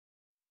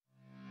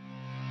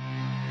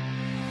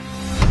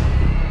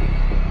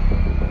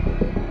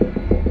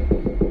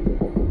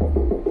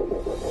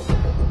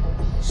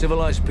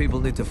Civilized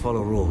people need to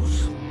follow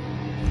rules.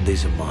 And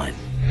these are mine.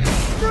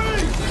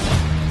 Freeze!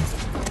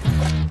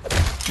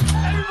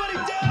 Everybody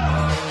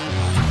down!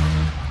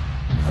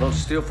 I don't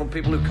steal from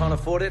people who can't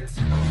afford it.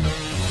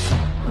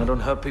 I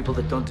don't hurt people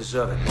that don't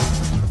deserve it.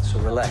 So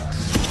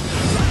relax.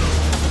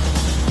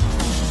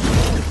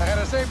 I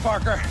gotta say,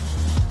 Parker,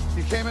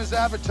 you came as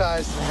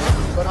advertised,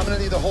 but I'm gonna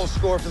need the whole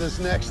score for this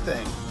next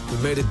thing. We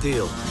made a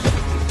deal.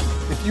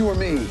 If you were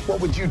me, what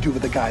would you do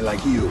with a guy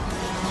like you?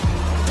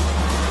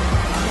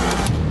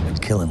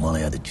 I'd kill him while I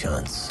had the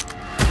chance.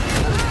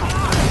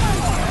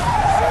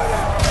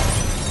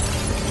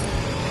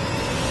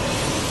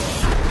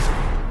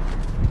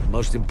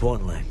 Most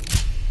importantly,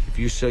 if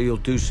you say you'll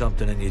do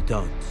something and you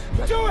don't,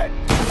 Do it!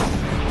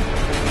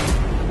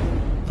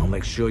 I'll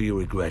make sure you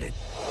regret it.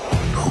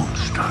 Don't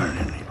start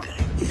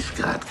anything. He's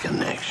got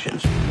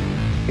connections.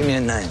 Give me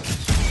a name.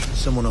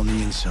 Someone on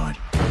the inside.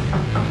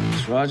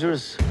 Miss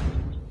Rogers.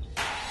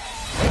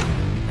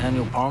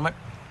 Daniel Parmit,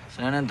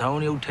 San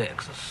Antonio,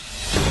 Texas.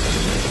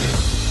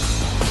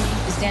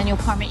 Is Daniel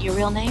Parmit your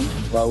real name?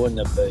 Why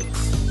wouldn't it be?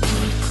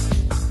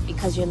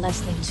 Because you're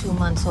less than 2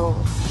 months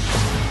old.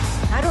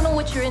 I don't know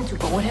what you're into,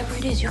 but whatever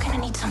it is, you're gonna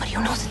need somebody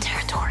who knows the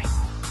territory.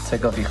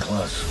 Take off your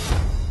clothes.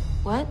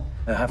 What?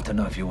 I have to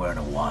know if you're wearing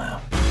a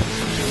wire.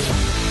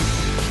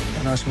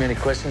 Don't ask me any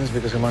questions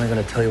because I'm only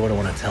going to tell you what I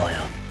want to tell you.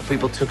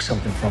 People took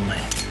something from me.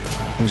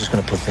 I'm just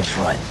going to put things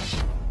right.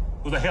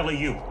 Who the hell are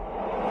you?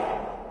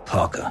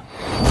 Parker.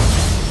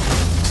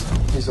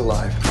 He's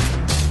alive.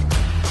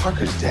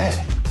 Parker's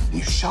dead.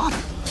 You shot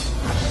him,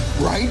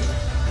 right?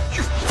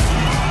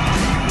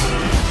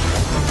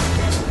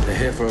 They're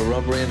here for a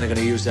robbery and they're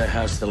going to use that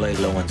house to lay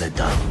low when they're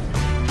done.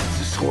 It's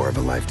the score of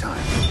a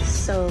lifetime.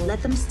 So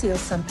let them steal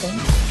something.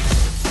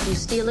 You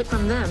steal it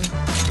from them,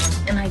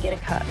 and I get a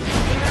cut.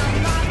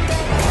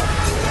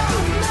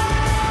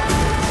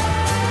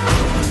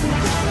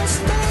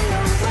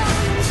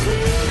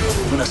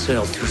 When I say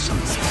I'll do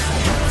something,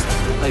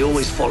 I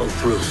always follow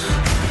through.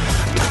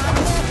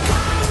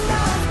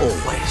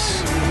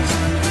 Always.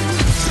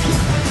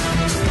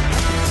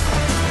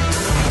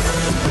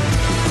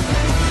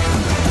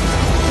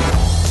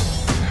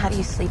 How do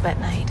you sleep at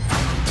night?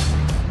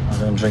 I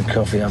don't drink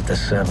coffee after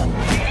 7.